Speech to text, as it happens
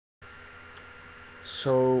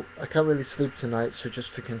So I can't really sleep tonight, so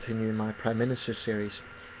just to continue my Prime Minister series.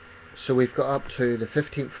 So we've got up to the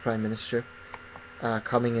 15th Prime Minister,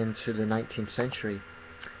 coming into the 19th century.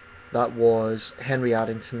 That was Henry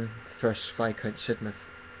Addington, 1st Viscount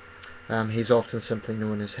Sidmouth. He's often simply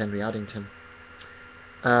known as Henry Addington.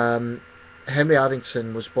 Henry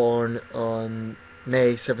Addington was born on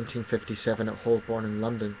May 1757 at Holborn in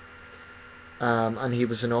London, and he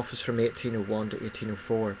was in office from 1801 to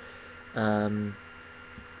 1804.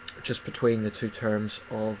 Just between the two terms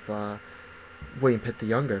of William Pitt the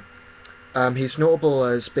Younger. He's notable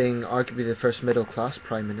as being arguably the first middle-class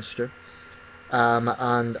Prime Minister,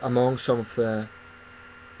 and among some of the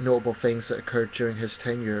notable things that occurred during his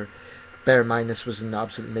tenure, bear in mind this was in the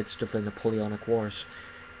absolute midst of the Napoleonic Wars.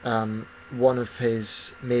 One of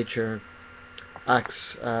his major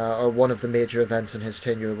acts, or one of the major events in his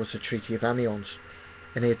tenure, was the Treaty of Amiens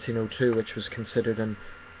in 1802, which was considered an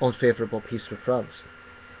unfavourable peace with France.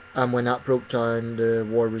 And when that broke down, the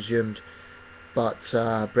war resumed, but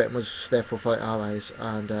Britain was therefore without allies,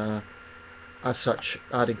 and as such,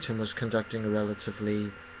 Addington was conducting a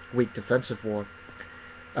relatively weak defensive war.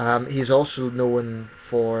 He's also known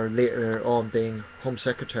for later on being Home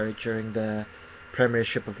Secretary during the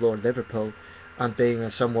Premiership of Lord Liverpool, and being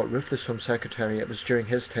a somewhat ruthless Home Secretary. It was during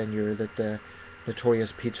his tenure that the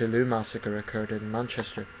notorious Peterloo massacre occurred in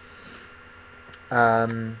Manchester.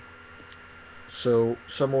 So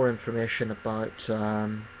some more information about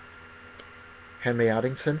Henry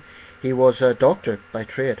Addington. He was a doctor by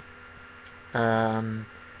trade. In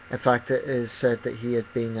fact, it is said that he had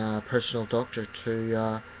been a personal doctor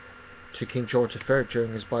to King George III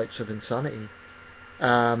during his bouts of insanity.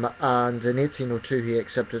 And in 1802 he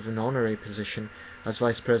accepted an honorary position as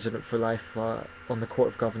Vice President for life on the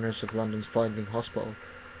Court of Governors of London's Foundling Hospital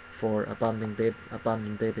for abandoned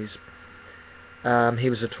babies. He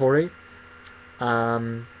was a Tory.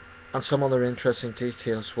 And some other interesting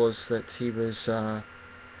details was that he was the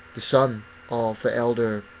son of the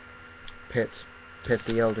elder Pitt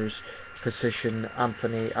the Elder's physician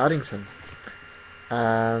Anthony Addington. So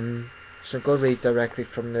I'm going to read directly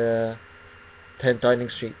from the 10 Downing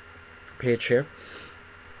Street page here.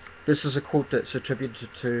 This is a quote that's attributed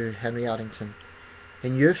to Henry Addington.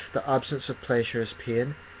 In youth, the absence of pleasure is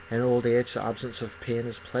pain. In old age, the absence of pain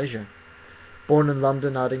is pleasure. Born in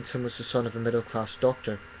London, Addington was the son of a middle-class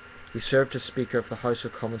doctor. He served as Speaker of the House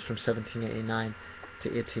of Commons from 1789 to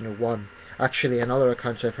 1801. Actually, in other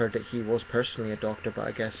accounts I've heard that he was personally a doctor, but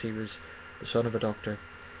I guess he was the son of a doctor.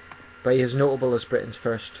 But he is notable as Britain's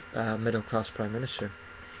first middle-class Prime Minister.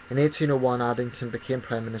 In 1801, Addington became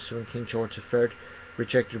Prime Minister when King George III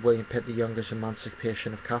rejected William Pitt the Younger's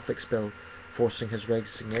Emancipation of Catholics Bill, forcing his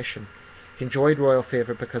resignation. He enjoyed royal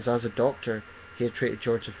favour because, as a doctor, he had treated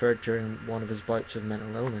George III during one of his bouts of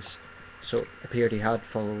mental illness, so it appeared he had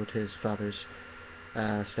followed his father's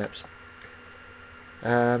steps.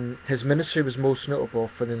 His ministry was most notable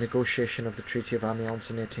for the negotiation of the Treaty of Amiens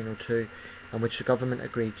in 1802, in which the government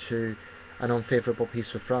agreed to an unfavourable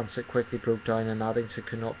peace with France. It quickly broke down, and Addington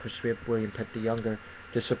could not persuade William Pitt the Younger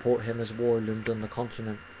to support him as war loomed on the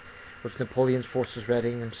continent. With Napoleon's forces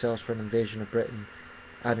readying themselves for an invasion of Britain,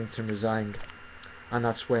 Addington resigned, and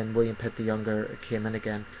that's when William Pitt the Younger came in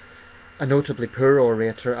again. A notably poor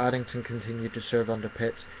orator, Addington continued to serve under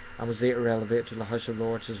Pitt, and was later elevated to the House of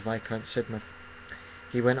Lords as Viscount Sidmouth.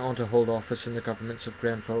 He went on to hold office in the governments of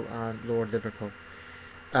Grenville and Lord Liverpool.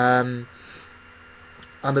 I'm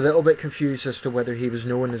a little bit confused as to whether he was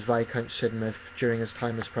known as Viscount Sidmouth during his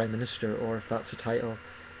time as Prime Minister, or if that's a title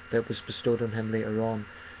that was bestowed on him later on.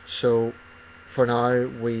 So, for now,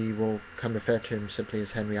 we can refer to him simply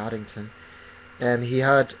as Henry Addington. He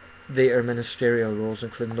had later ministerial roles,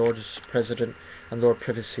 including Lord President and Lord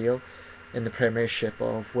Privy Seal in the Premiership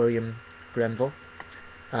of William Grenville,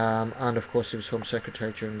 and of course he was Home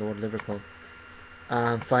Secretary during Lord Liverpool.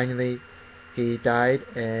 Finally, he died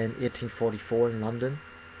in 1844 in London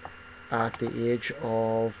at the age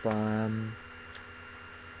of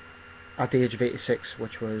 86,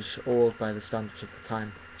 which was old by the standards of the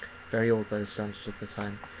time, very old by the standards of the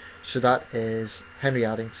time. So that is Henry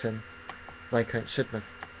Addington, Viscount Sidmouth.